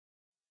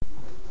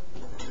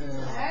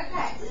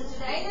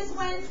is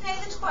Wednesday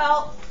the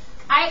 12th.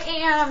 I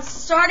am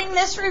starting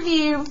this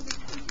review,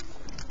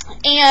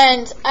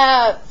 and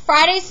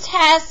Friday's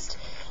test,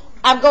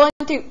 I'm going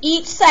through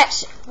each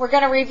section. We're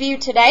going to review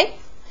today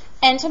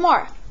and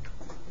tomorrow.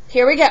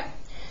 Here we go.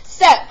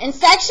 So, in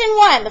section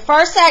 1, the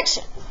first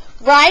section,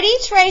 write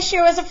each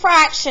ratio as a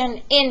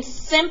fraction in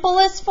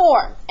simplest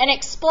form and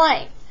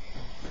explain.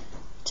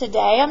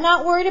 Today, I'm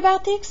not worried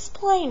about the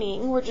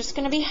explaining. We're just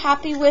going to be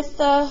happy with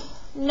the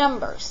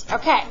numbers.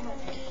 Okay.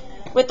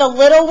 With the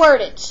little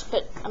wordage,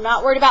 but I'm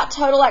not worried about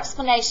total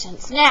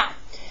explanations. Now,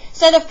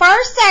 so the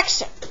first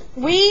section,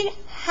 we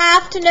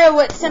have to know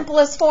what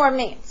simplest form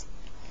means.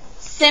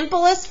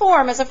 Simplest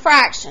form is a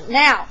fraction.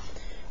 Now,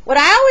 what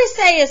I always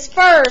say is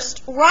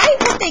first, write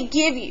what they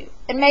give you,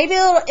 and maybe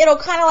it'll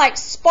kind of like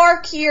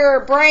spark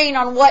your brain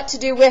on what to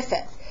do with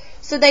it.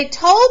 So they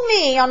told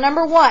me on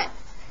number 1,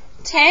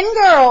 10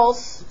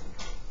 girls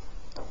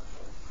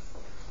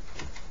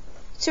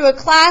to a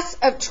class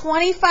of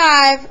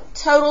 25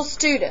 total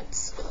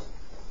students.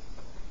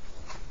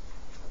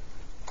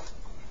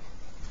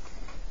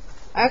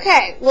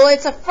 Okay, well,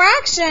 it's a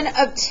fraction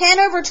of 10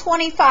 over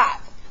 25.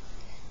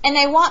 And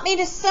they want me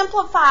to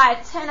simplify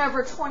 10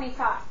 over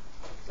 25.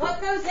 What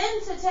goes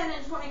into 10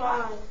 and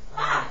 25?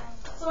 5.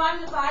 So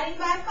I'm dividing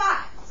by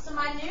 5. So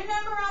my new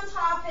number on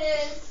top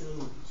is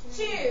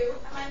 2.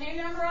 And my new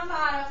number on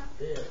bottom?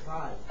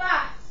 5.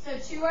 So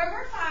 2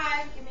 over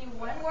 5. Give me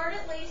one word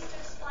at least to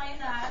explain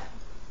that.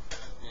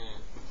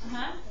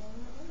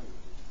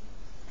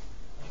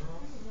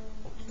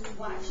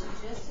 Watch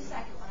in just a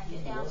second when I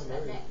get down to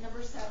that next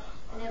number 7.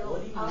 And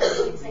I'll give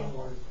you an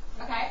example.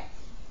 Okay?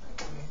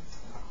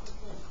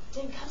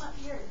 Then come up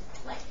here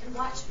and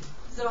watch me,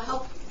 because it'll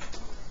help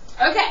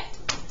you. Okay.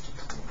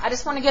 I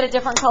just want to get a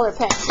different color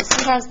pen, because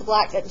sometimes the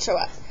black doesn't show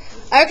up.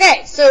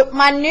 Okay, so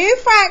my new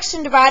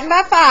fraction divided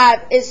by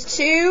 5 is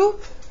 2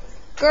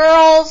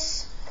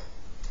 girls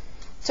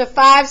to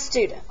 5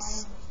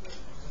 students.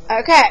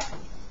 Okay.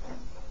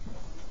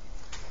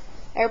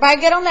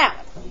 Everybody good on that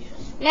one?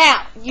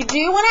 Now, you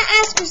do want to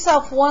ask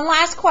yourself one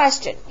last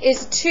question.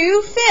 Is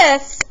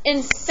 2/5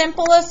 in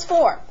simplest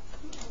form?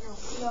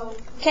 No.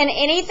 Can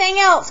anything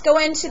else go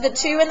into the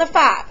 2 and the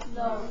 5?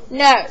 No.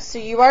 No. So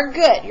you are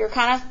good. You're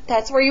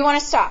that's where you want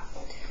to stop.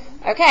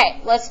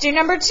 Okay, let's do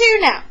number 2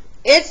 now.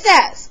 It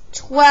says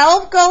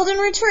 12 golden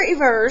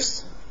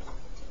retrievers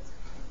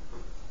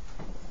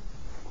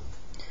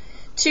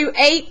to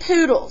 8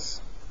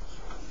 poodles.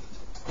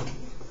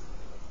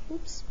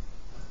 Oops.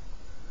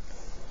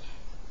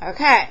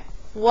 Okay.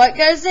 What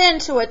goes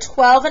into a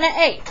 12 and an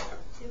 8?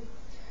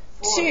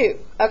 2.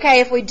 Okay,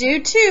 if we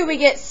do 2, we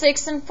get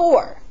 6 and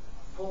 4.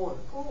 4.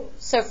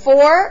 So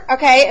 4.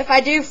 Okay, if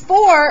I do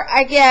 4,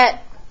 I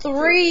get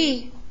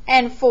 3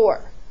 and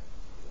 4.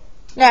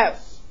 No.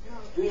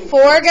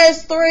 4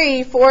 goes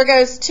 3, 4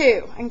 goes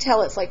 2. I can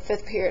tell it's like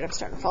 5th period. I'm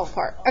starting to fall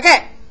apart.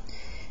 Okay.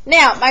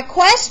 Now, my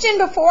question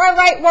before I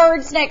write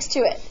words next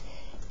to it,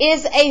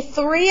 is a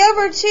 3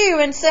 over 2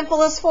 in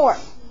simplest form?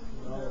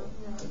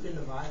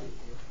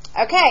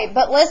 Okay,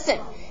 but listen,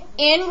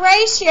 in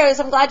ratios,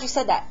 I'm glad you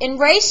said that. In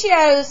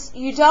ratios,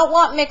 you don't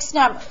want mixed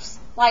numbers,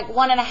 like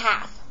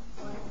 1.5.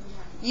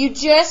 You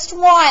just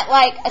want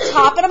like a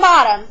top and a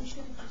bottom.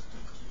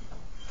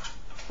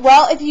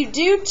 Well, if you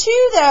do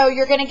 2, though,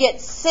 you're going to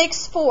get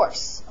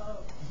 6/4.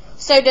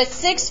 So does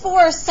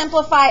 6/4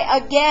 simplify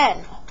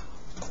again?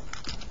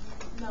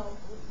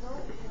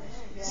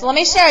 So let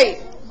me show you.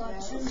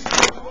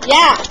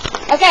 Yeah.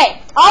 Okay.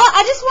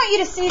 I just want you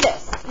to see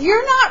this.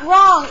 You're not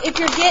wrong if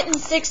you're getting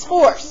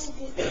 6/4.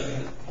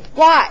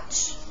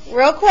 Watch.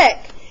 Real quick.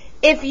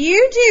 If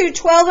you do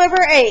 12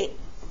 over 8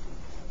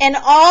 and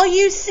all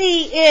you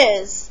see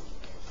is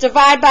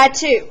divide by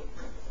 2.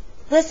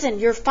 Listen,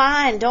 you're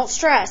fine. Don't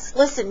stress.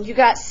 Listen, you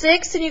got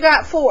 6 and you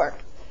got 4.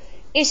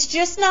 It's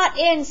just not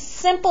in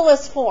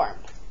simplest form.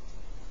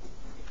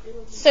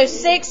 So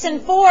 6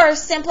 and 4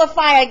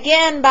 simplify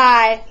again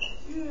by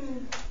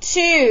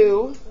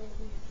 2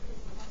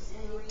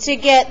 to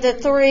get the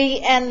 3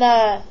 and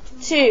the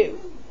 2.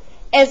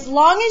 As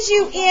long as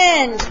you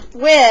end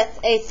with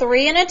a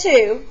 3 and a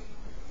 2,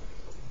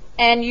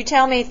 and you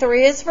tell me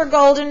 3 is for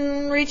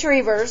golden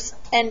retrievers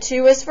and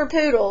 2 is for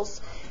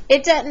poodles,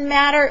 it doesn't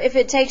matter if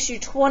it takes you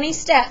 20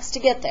 steps to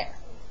get there.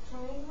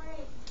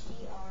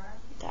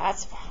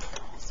 That's fine.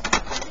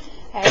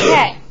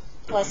 Okay,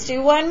 let's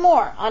do one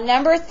more. On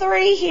number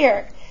 3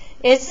 here,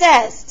 it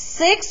says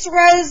 6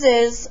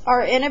 roses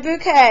are in a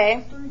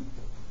bouquet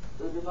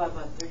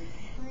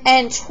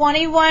and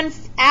 21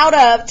 out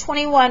of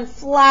 21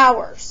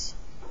 flowers.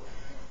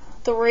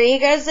 3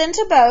 goes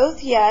into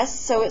both, yes,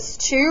 so it's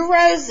 2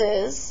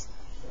 roses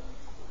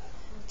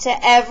to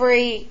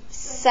every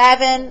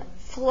 7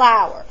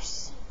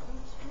 flowers.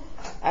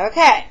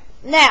 Okay,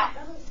 now,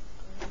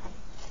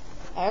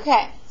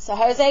 so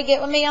Jose,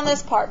 get with me on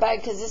this part, bud,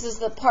 because this is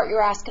the part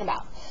you're asking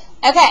about.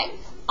 Okay,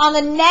 on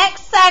the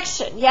next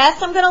section,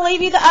 yes, I'm going to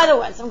leave you the other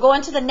ones. I'm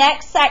going to the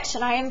next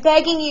section. I am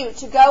begging you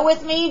to go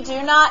with me.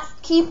 Do not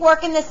keep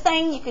working this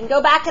thing. You can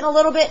go back in a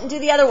little bit and do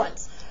the other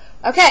ones.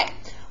 Okay,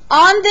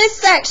 on this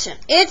section,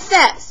 it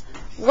says,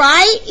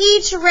 Write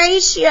each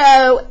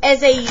ratio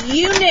as a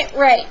unit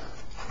rate.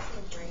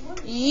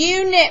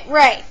 Unit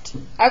rate.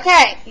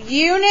 Okay,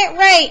 unit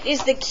rate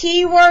is the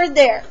key word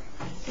there.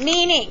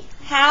 Meaning,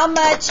 how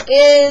much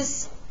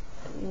is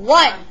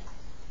 1?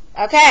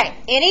 Okay,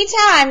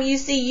 anytime you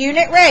see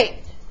unit rate,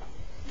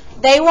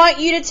 they want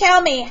you to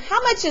tell me,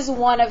 how much is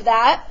 1 of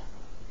that?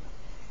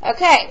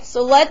 Okay,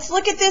 so let's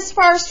look at this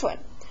first one.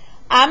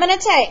 I'm going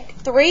to take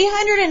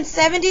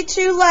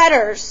 372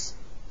 letters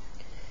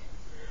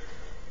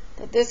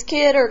that this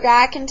kid or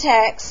guy can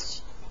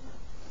text,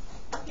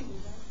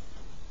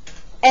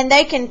 and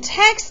they can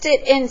text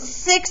it in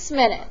 6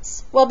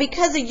 minutes. Well,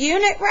 because of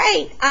unit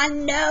rate, I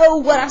know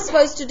what I'm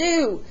supposed to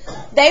do.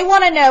 They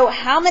want to know,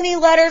 how many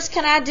letters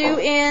can I do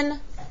in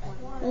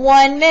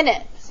 1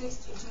 minute?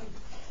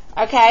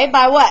 Okay,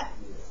 by what?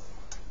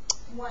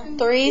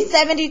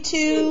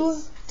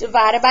 372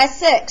 divided by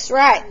 6,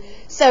 right.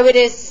 So it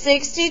is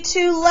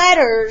 62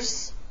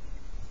 letters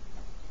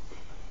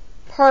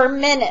per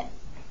minute.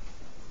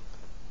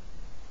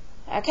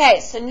 Okay,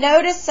 so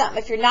notice something.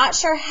 If you're not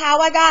sure how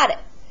I got it,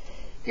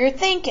 you're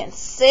thinking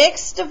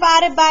 6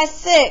 divided by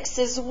 6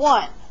 is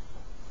 1.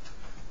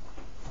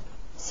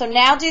 So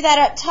now do that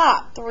up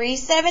top.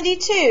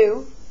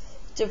 372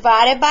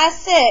 divided by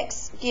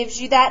 6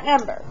 gives you that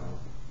number.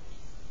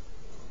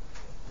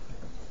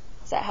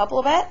 Does that help a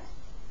little bit?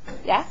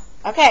 Yeah?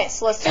 Okay,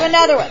 so let's do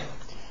another one.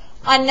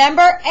 On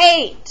number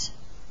 8,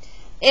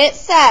 it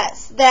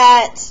says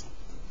that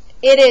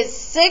it is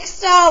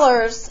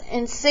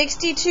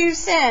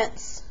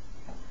 $6.62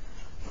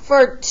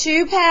 for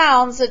 2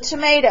 pounds of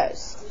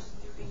tomatoes.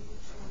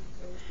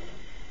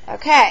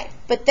 Okay,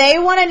 but they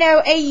want to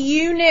know a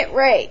unit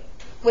rate,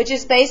 which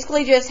is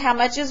basically just how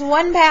much is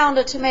 1 pound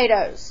of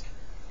tomatoes.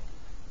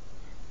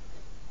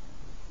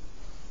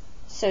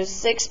 So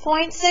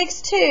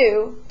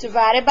 6.62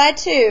 divided by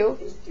 2,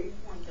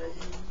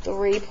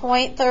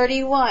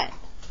 3.31.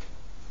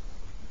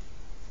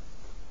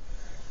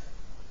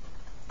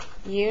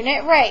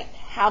 Unit rate,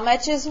 how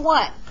much is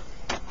 1?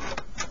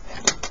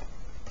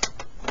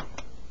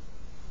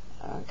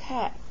 Okay,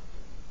 I'm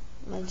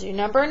going to do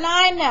number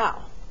 9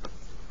 now.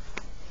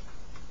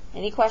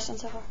 Any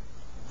questions so far?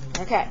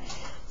 Okay,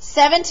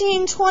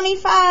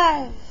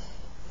 17.25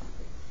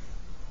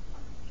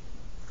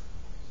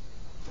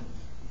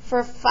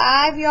 for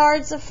 5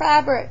 yards of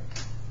fabric.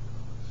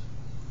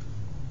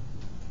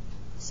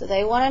 So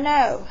they want to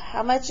know,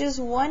 how much is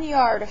 1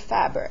 yard of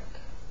fabric?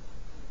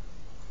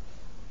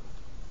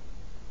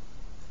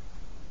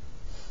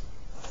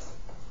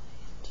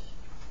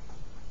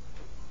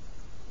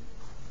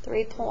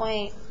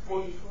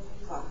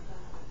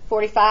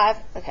 $3.45.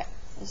 Okay, I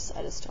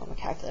just don't have a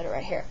calculator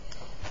right here.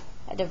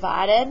 I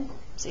divided,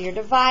 so you're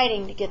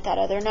dividing to get that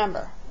other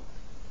number.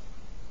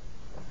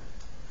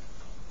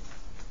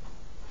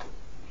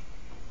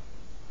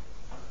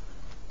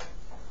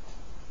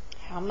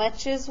 How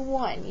much is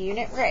 1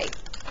 unit rate?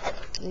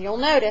 And you'll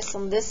notice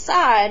on this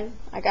side,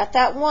 I got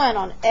that 1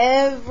 on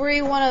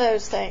every one of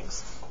those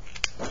things.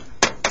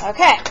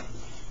 Okay.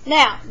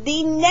 Now,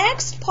 the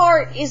next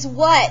part is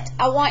what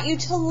I want you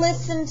to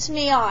listen to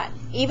me on.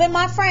 Even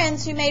my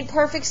friends who made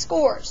perfect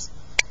scores.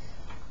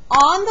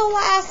 On the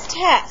last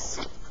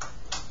test,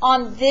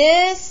 on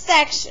this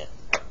section,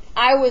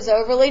 I was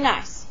overly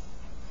nice.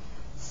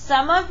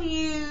 Some of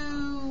you,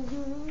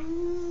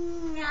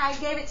 I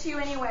gave it to you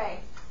anyway.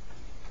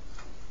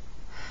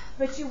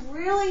 But you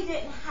really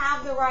didn't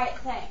have the right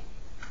thing.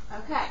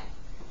 Okay.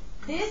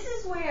 This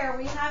is where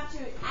we have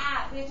to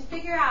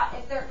figure out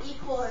if they're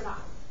equal or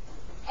not.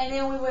 And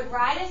then we would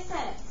write a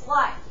sentence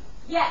like,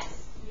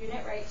 yes,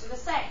 unit rates are the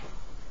same.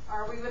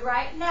 Or we would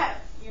write, no,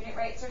 unit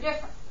rates are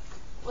different.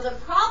 Well, the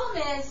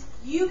problem is,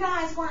 you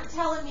guys weren't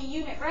telling me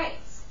unit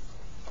rates.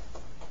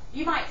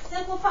 You might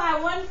simplify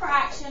one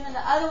fraction and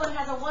the other one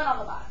has a 1 on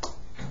the bottom.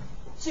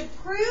 To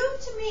prove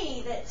to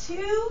me that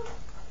 2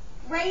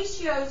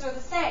 ratios are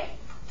the same,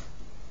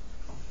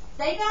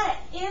 they got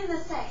it in the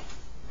same.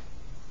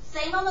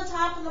 Same on the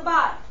top and the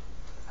bottom.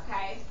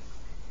 Okay?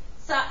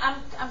 So I'm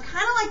kind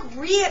of like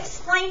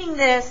re-explaining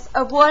this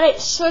of what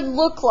it should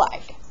look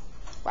like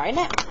right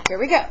now. Here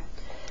we go.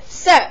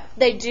 So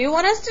they do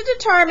want us to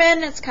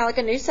determine, it's kind of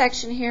like a new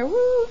section here,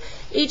 woo,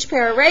 each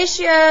pair of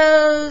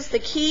ratios. The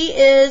key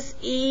is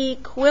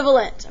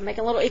equivalent. I'm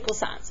making little equal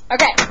signs.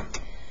 Okay.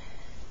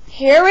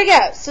 Here we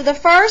go. So the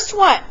first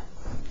one,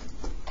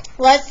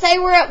 let's say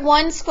we're at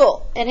one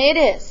school, and it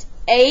is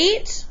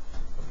 8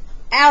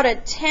 out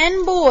of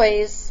 10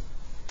 boys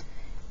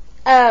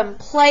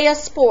play a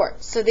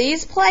sport. So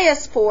these play a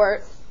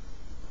sport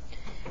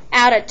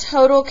out of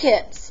total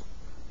kids.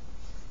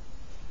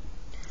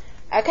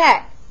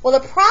 Okay. Well,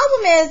 the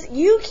problem is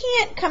you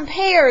can't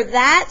compare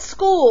that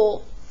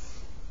school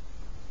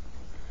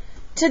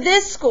to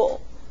this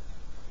school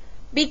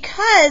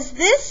because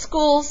this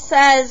school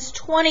says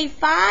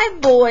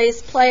 25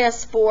 boys play a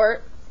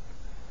sport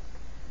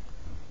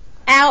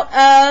out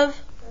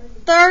of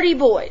 30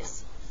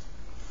 boys.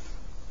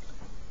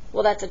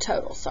 Well, that's a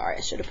total. Sorry,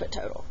 I should have put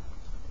total.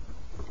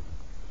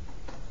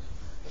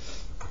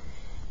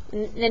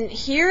 And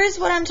here is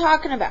what I'm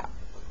talking about.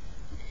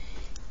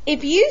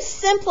 If you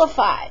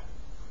simplified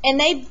and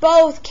they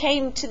both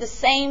came to the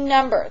same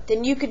number,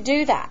 then you could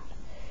do that.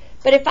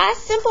 But if I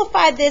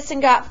simplified this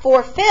and got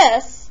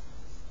 4/5,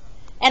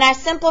 and I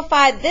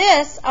simplified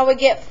this, I would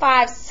get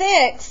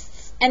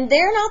 5/6, and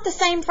they're not the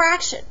same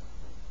fraction.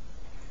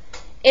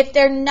 If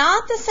they're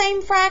not the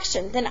same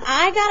fraction, then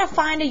I got to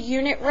find a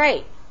unit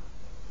rate.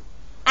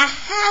 I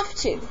have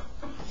to.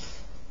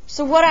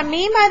 So what I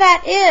mean by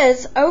that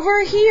is,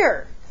 over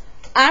here,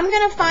 I'm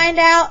going to find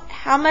out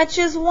how much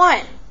is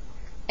 1.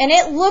 And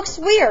it looks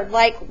weird,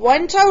 like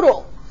 1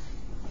 total.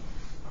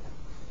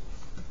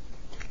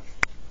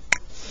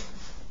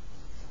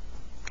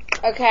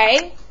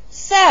 Okay,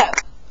 so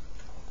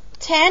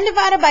 10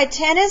 divided by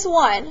 10 is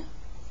 1.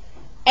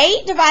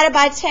 8 divided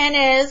by 10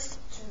 is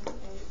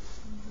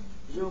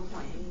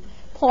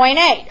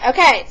 0.8.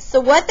 Okay,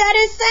 so what that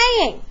is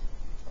saying,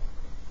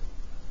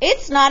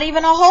 it's not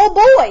even a whole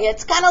boy.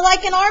 It's kind of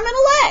like an arm and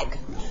a leg.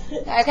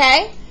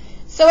 Okay?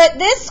 So at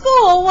this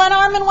school, 1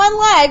 arm and 1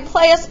 leg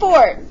play a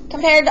sport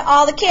compared to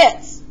all the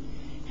kids.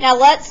 Now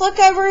let's look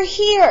over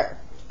here,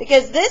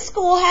 because this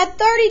school had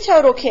 30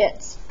 total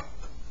kids.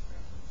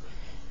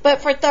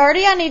 But for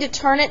 30, I need to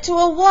turn it to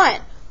a 1.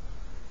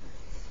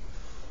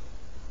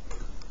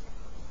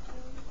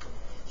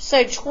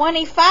 So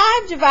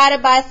 25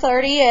 divided by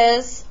 30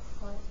 is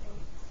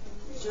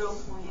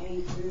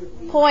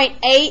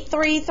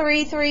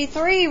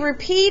 0.83333,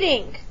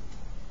 repeating.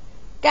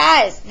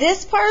 Guys,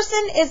 this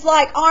person is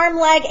like arm,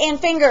 leg, and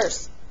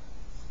fingers.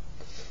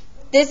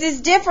 This is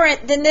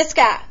different than this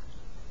guy.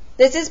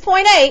 This is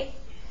 0.8.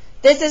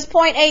 This is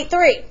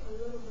 0.83.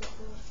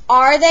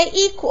 Are they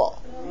equal?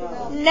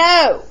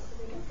 No.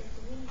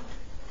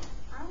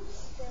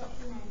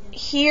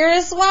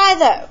 Here's why,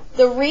 though.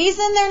 The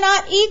reason they're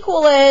not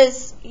equal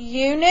is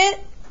unit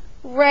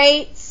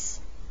rates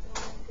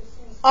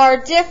are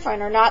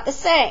different or not the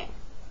same.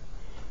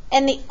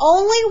 And the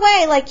only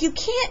way, like, you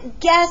can't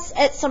guess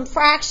at some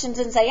fractions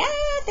and say,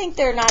 I think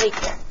they're not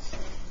equal.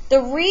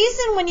 The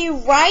reason when you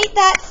write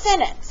that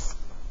sentence,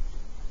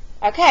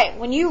 okay,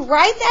 when you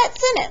write that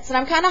sentence, and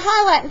I'm kind of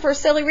highlighting for a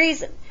silly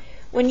reason,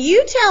 when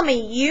you tell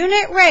me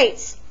unit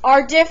rates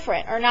are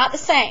different or not the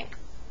same,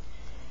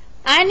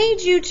 I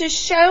need you to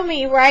show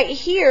me right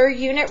here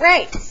unit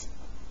rates.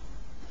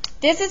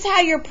 This is how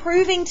you're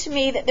proving to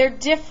me that they're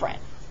different.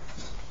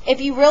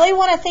 If you really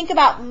want to think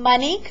about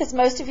money, because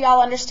most of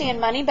y'all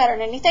understand money better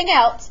than anything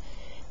else,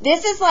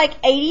 this is like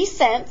 80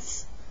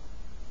 cents,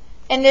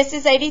 and this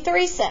is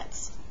 83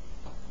 cents.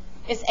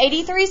 Is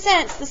 83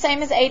 cents the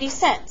same as 80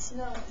 cents?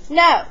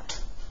 No.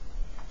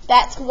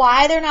 That's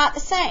why they're not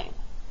the same.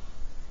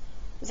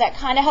 Does that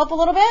kind of help a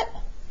little bit?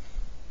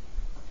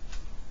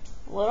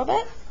 A little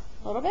bit?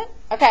 A little bit?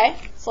 Okay,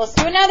 so let's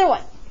do another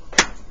one.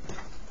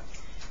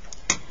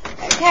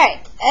 Okay,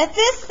 at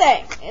this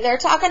thing, they're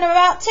talking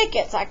about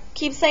tickets. I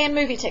keep saying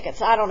movie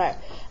tickets. I don't know.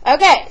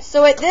 Okay,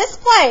 so at this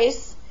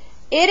place,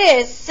 it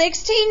is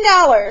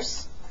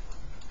 $16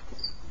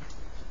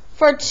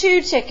 for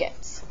 2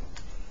 tickets.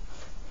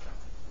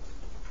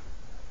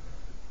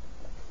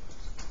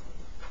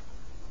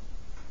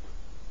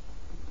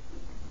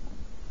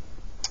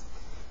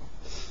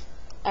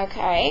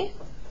 Okay,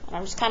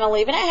 I'm just kind of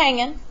leaving it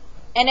hanging.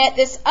 And at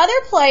this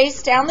other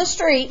place down the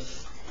street,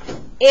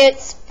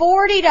 it's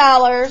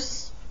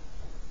 $40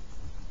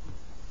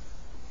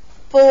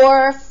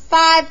 for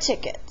 5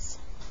 tickets.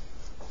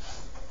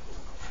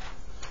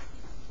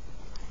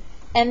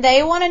 And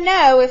they want to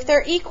know if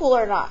they're equal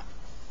or not.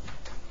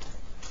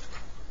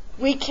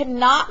 We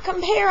cannot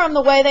compare them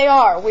the way they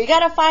are. We got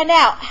to find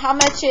out how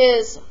much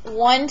is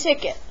 1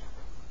 ticket.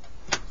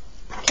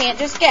 Can't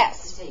just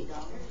guess.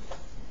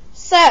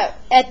 So,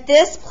 at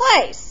this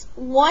place,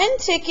 1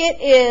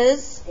 ticket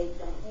is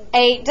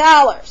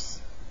 $8.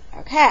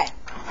 Okay.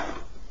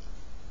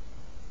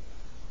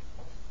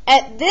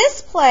 At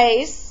this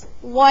place,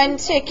 1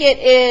 ticket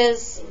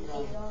is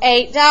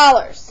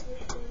 $8.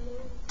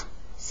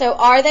 So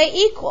are they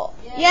equal?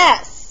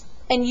 Yes.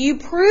 And you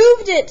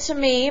proved it to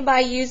me by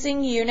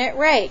using unit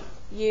rate.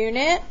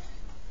 Unit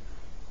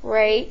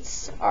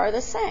rates are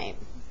the same.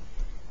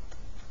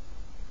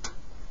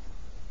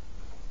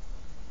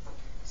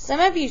 Some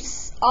of you,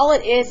 all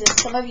it is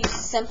some of you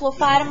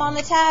simplified them on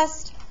the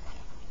test.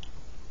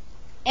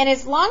 And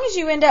as long as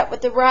you end up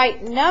with the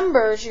right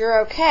numbers,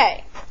 you're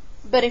okay.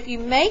 But if you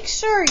make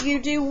sure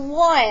you do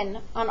 1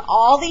 on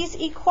all these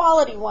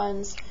equality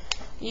ones,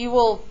 you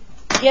will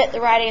get the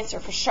right answer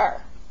for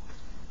sure.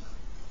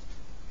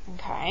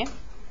 Okay.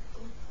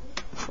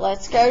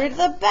 Let's go to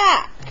the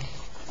back.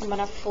 I'm going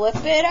to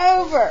flip it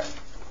over.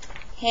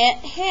 Hint,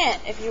 hint.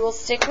 If you will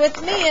stick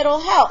with me, it'll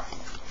help.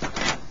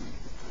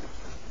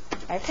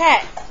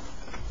 Okay.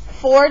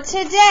 For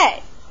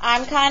today,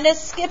 I'm kind of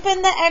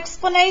skipping the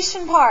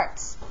explanation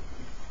parts.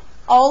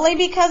 Only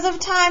because of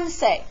time's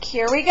sake.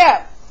 Here we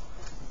go.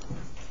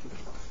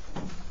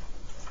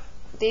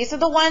 These are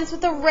the ones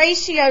with the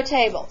ratio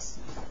tables.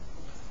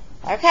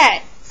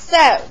 Okay,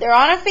 so they're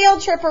on a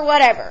field trip or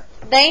whatever.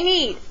 They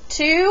need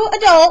 2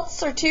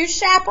 adults or 2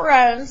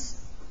 chaperones,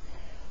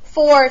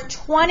 for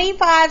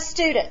 25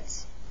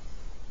 students.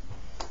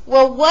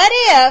 Well, what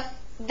if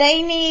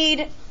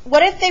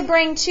they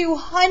bring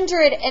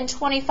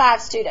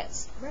 225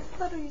 students?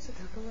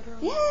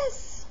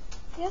 Yes.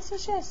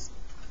 Yes.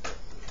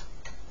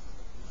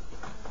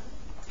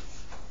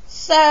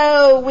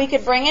 So we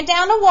could bring it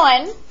down to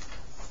 1.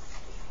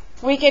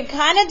 We could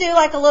kind of do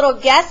like a little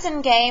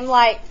guessing game,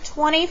 like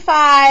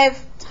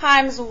 25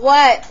 times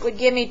what would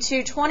give me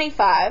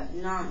 225?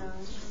 9.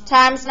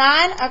 Times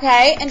 9?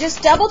 Okay, and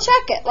just double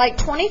check it. Like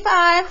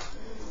 25,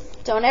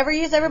 don't ever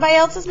use everybody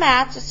else's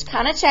math, just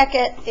kind of check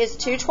it, is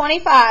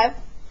 225.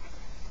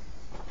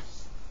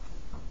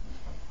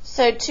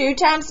 So 2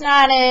 times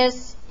 9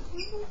 is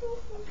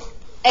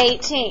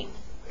 18.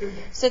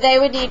 So they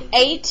would need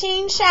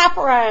 18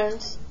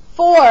 chaperones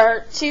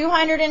for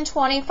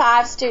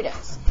 225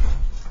 students.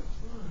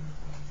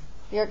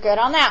 You're good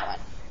on that one.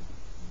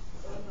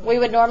 We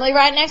would normally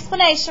write an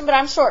explanation, but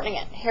I'm shortening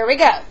it. Here we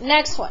go.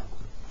 Next one.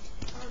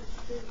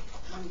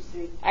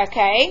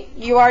 Okay,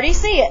 you already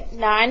see it.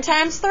 9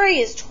 times 3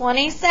 is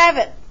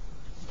 27.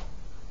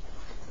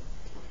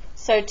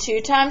 So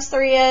 2 times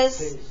 3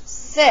 is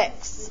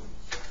 6.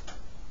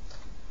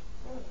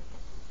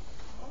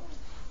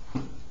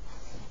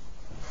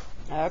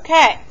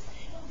 Okay,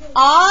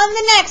 on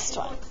the next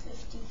one.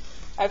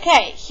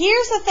 Okay,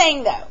 here's the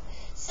thing though.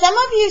 Some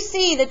of you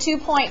see the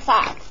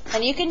 2.5,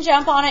 and you can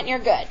jump on it and you're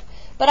good.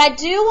 But I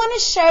do want to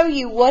show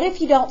you, what if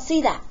you don't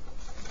see that?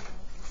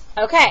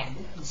 Okay,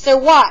 so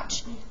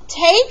watch.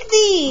 Take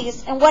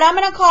these, and what I'm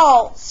going to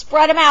call,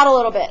 spread them out a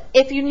little bit,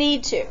 if you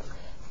need to.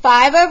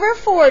 5 over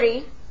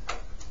 40,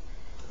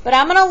 but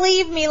I'm going to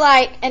leave me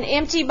like an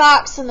empty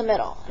box in the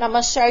middle, and I'm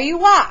going to show you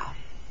why.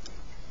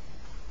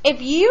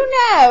 If you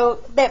know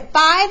that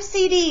 5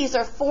 CDs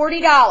are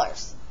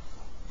 $40,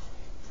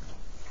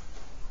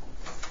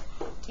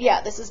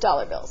 yeah, this is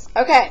dollar bills.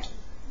 Okay,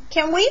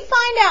 can we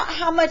find out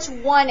how much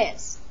 1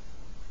 is?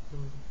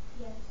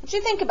 What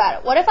you think about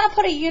it? What if I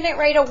put a unit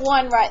rate of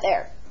 1 right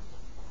there?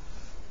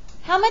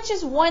 How much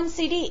is 1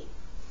 CD?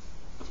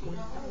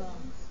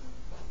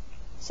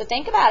 So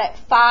think about it.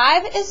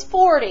 5 is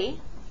 40.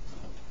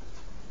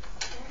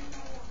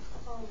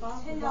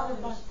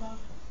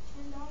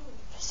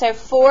 So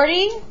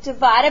 40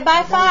 divided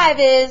by 5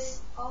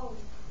 is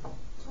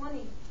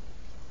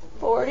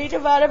 40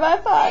 divided by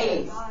 5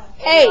 is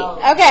 8.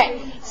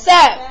 Okay, so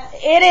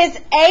it is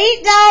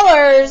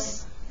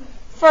 $8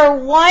 for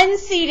 1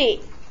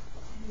 CD.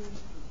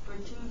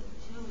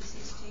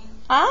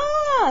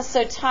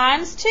 So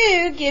times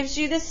 2 gives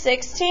you the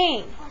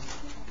 16.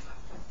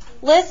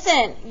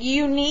 Listen,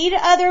 you need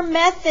other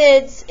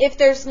methods if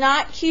there's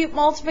not cute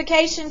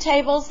multiplication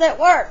tables that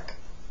work.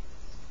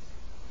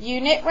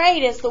 Unit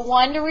rate is the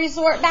one to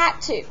resort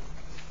back to.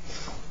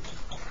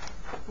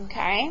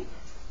 Okay?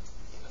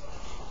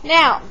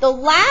 Now, the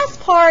last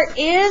part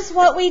is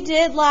what we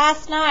did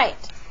last night.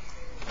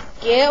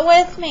 Get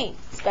with me,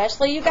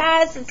 especially you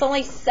guys, since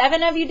only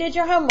 7 of you did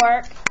your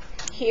homework.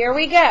 Here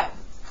we go.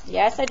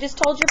 Yes, I just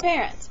told your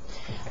parents.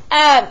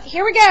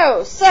 Here we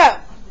go. So,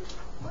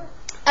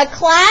 a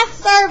class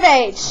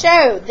survey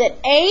showed that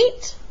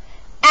 8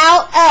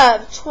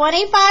 out of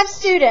 25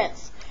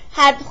 students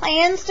had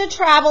plans to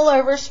travel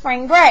over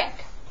spring break.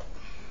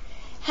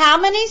 How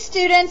many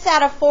students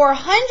out of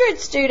 400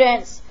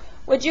 students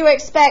would you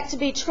expect to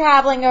be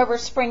traveling over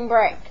spring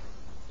break?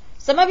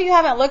 Some of you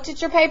haven't looked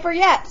at your paper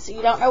yet, so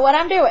you don't know what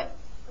I'm doing.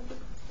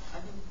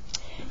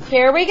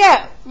 Here we go.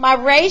 My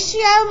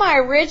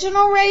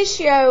original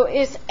ratio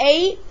is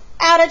 8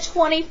 out of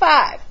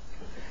 25.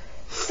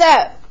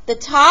 So, the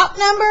top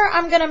number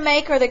I'm going to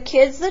make are the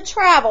kids that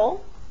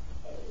travel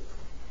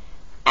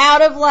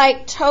out of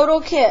like total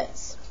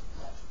kids.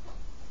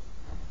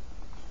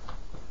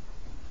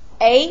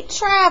 8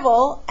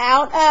 travel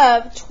out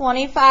of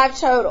 25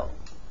 total.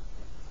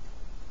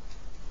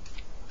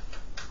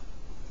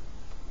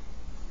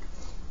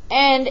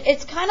 And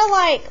it's kind of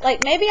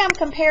like maybe I'm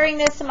comparing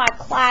this in my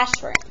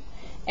classroom.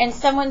 And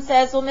someone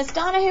says, well, Miss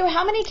Donahue,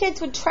 how many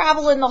kids would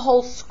travel in the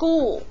whole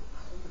school?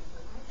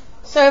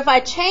 So if I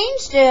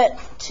changed it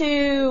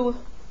to,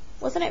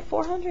 wasn't it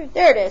 400?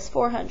 There it is,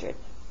 400.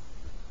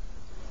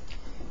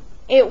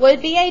 It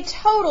would be a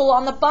total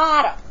on the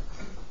bottom.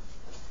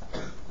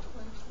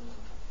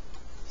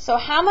 So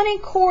how many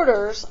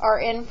quarters are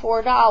in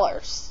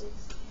 $4?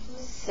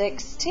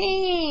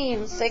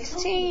 16.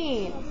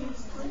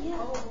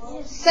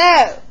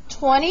 So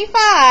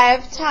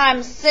 25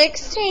 times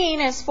 16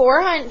 is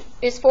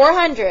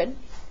 400.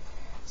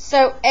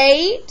 So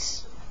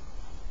 8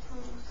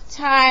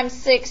 times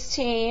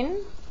 16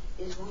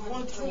 is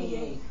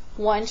 128.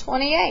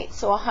 128.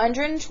 So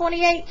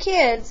 128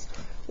 kids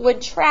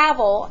would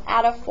travel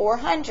out of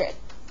 400.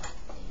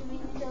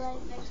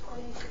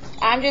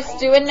 I'm just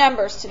doing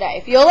numbers today.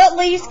 If you'll at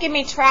least give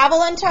me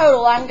travel and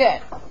total, I'm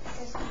good.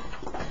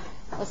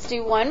 Let's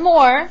do one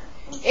more.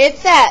 It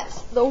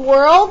says, the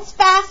world's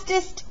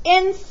fastest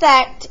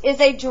insect is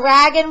a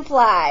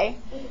dragonfly,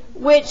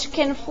 which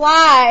can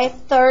fly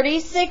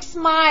 36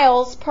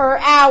 miles per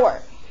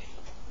hour.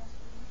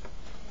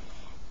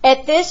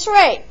 At this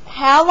rate,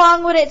 How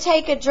long would it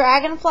take a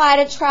dragonfly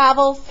to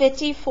travel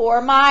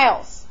 54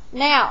 miles?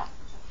 Now,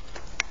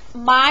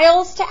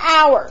 miles to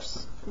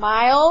hours.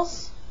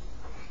 Miles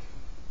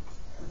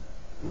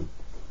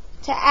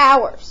to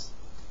hours.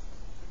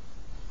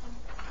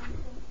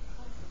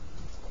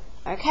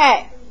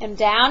 Okay, and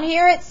down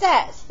here it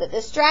says that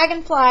this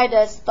dragonfly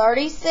does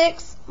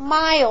 36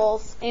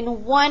 miles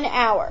in 1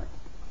 hour.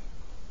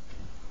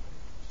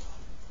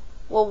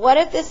 Well, what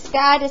if this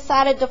guy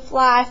decided to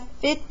fly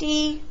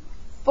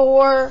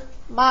 54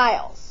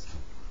 miles?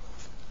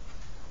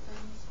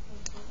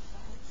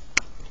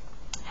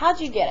 How'd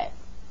you get it?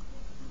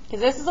 Because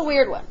this is a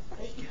weird one.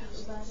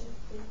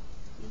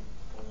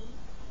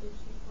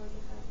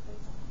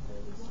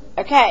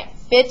 Okay,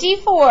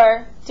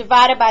 54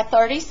 divided by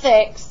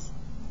 36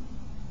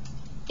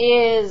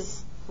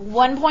 is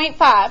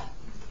 1.5.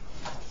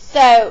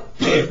 So,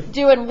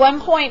 doing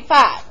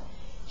 1.5.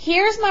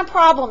 Here's my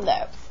problem,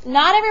 though.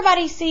 Not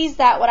everybody sees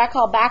that, what I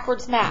call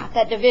backwards math,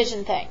 that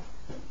division thing.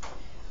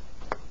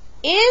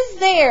 Is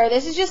there,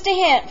 this is just a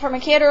hint from a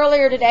kid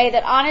earlier today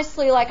that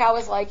honestly, like I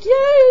was like,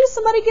 yay,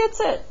 somebody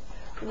gets it.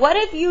 What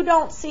if you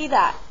don't see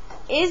that?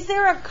 Is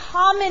there a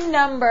common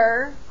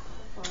number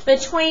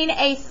between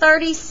a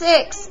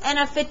 36 and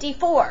a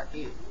 54?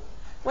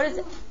 What is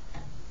it?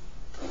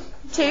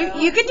 2?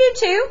 You can do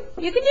 2.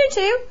 You can do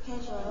 2.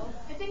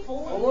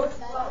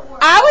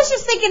 I was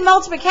just thinking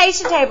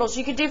multiplication tables.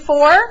 You could do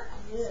 4.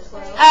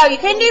 Oh, you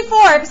couldn't do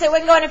 4 because it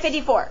wouldn't go into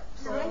 54.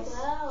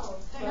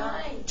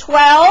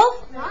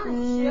 12?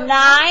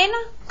 9?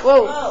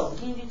 Whoa.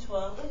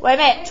 Wait a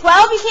minute.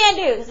 12 you can't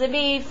do because it'd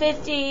be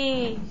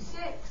 50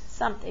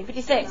 something.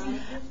 56.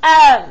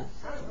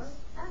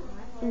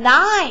 9.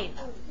 9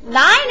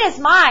 is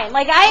mine.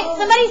 Like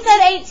somebody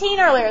said 18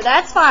 earlier.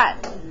 That's fine.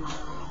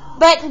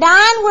 But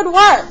 9 would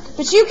work.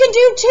 But you can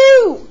do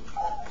 2.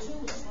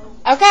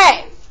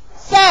 Okay.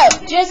 So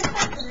just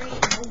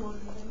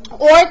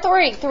or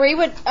 3. 3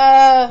 would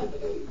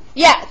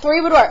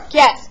 3 would work.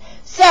 Yes.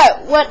 So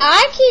what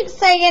I keep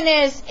saying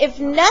is, if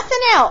nothing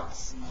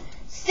else,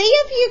 see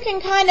if you can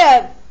kind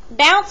of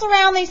bounce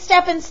around these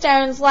stepping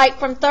stones, like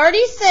from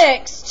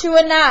 36 to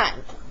a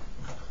 9.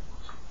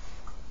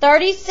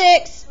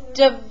 36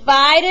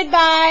 divided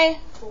by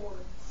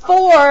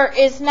 4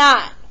 is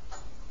 9.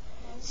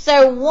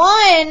 So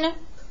 1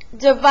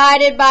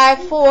 divided by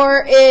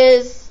 4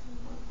 is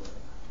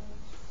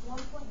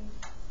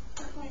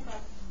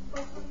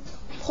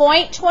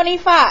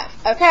 0.25.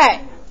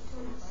 Okay.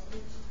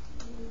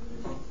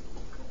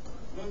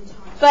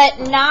 But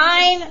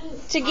 9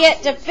 to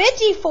get to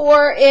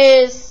 54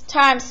 is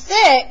times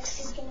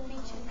 6.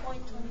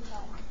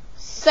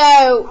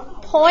 So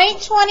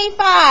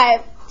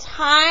 0.25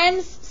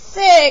 times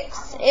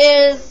 6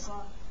 is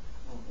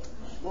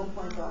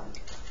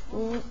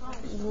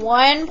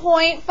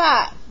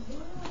 1.5.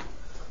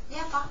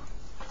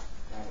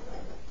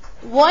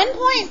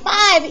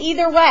 1.5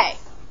 either way.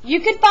 You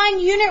could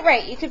find unit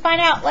rate. You could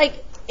find out,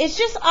 like, it's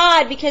just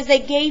odd because they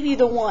gave you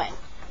the 1.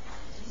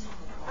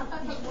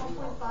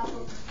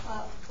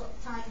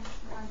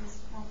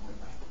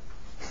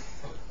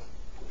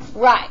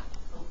 Right.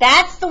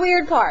 That's the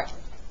weird part.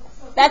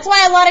 That's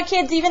why a lot of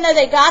kids, even though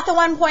they got the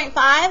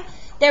 1.5,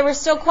 they were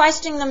still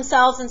questioning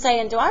themselves and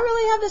saying, do I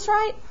really have this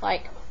right?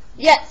 Like,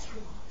 yes.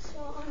 So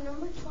on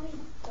number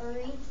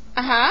 23,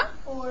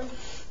 or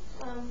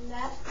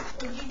that,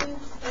 would you do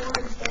 4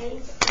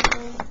 days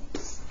and then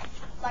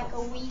like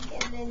a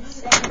week and then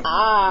 7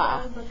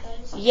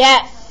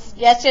 Yes.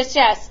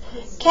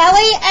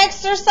 Kelly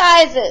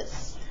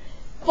exercises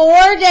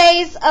 4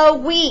 days a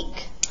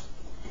week.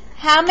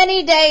 How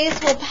many days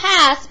will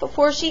pass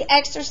before she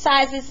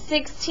exercises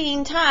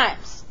 16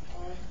 times?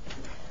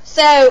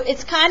 So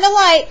it's kind of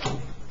like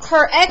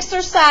her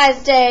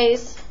exercise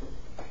days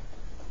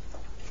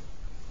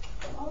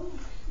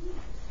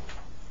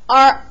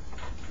are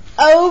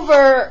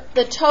over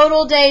the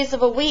total days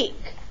of a week.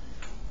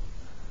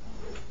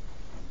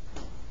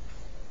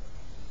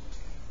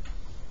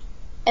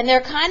 And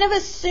they're kind of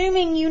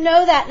assuming you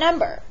know that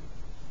number.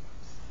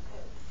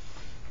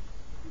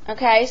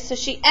 Okay, so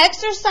she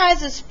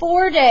exercises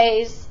 4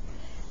 days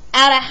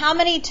out of how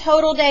many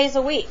total days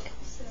a week?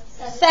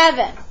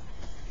 7.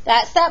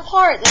 That's that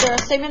part that they're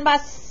assuming by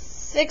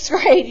 6th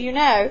grade, you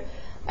know.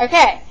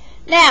 Okay,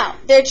 now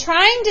they're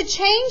trying to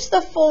change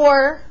the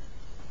 4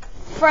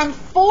 from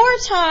 4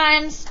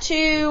 times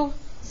to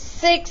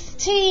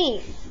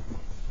 16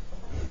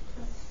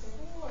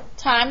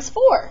 times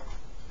 4.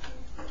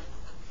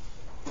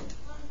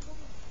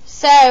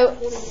 So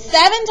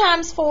 7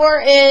 times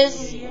 4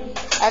 is,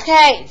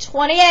 okay,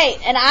 28.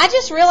 And I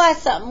just realized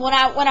something. When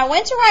I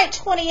went to write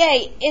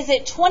 28, is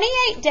it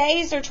 28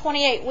 days or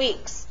 28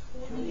 weeks?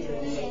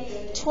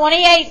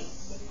 28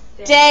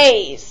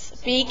 days.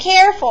 Be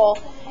careful.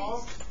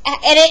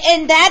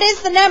 And that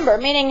is the number,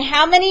 meaning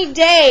how many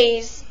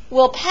days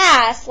will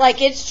pass,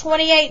 like it's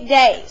 28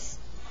 days.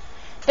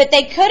 But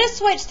they could have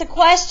switched the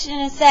question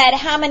and said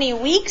how many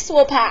weeks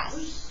will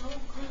pass.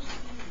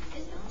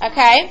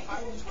 Okay?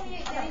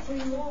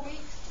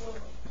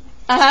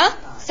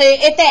 So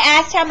if they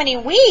asked how many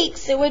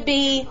weeks, it would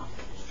be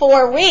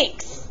 4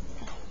 weeks.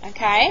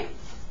 Okay?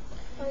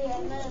 Oh yeah,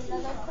 and then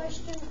another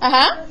question.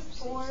 Uh-huh.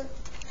 4 on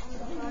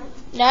the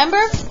front. Number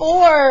It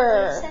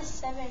 4. says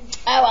 7.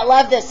 Oh, I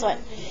love this one.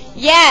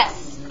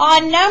 Yes.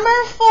 On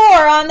number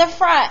 4 on the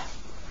front.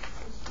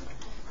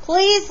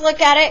 Please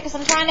look at it because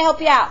I'm trying to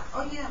help you out.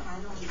 Oh, yeah, I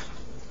know.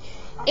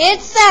 It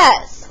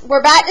says,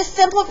 we're back to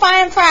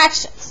simplifying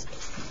fractions.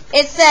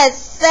 It says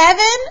 7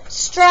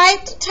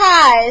 striped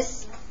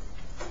ties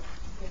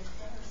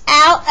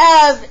out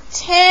of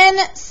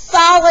 10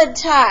 solid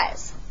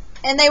ties.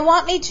 And they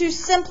want me to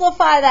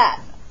simplify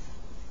that.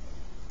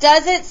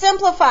 Does it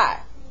simplify?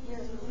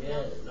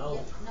 Yeah,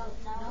 no.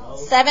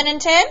 7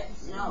 and 10?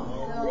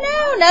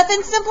 No,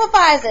 nothing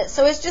simplifies it.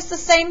 So it's just the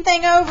same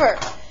thing over.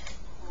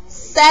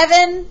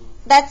 7,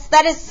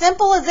 that is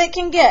simple as it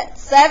can get.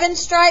 7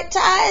 striped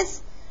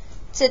ties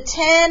to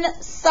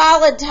 10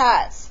 solid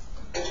ties.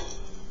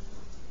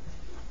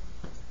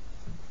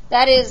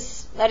 That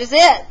is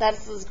it.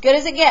 That's as good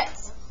as it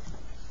gets.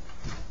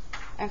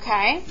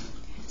 Okay?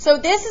 So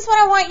this is what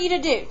I want you to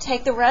do.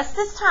 Take the rest of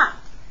this time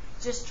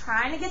just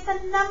trying to get the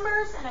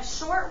numbers in a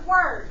short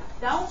word.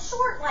 Don't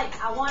short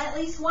like, I want at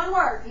least one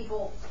word,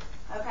 people.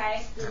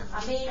 Okay?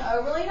 I'm being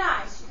overly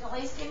nice. You can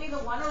at least give me the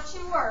 1 or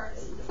 2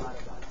 words.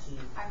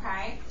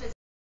 Okay?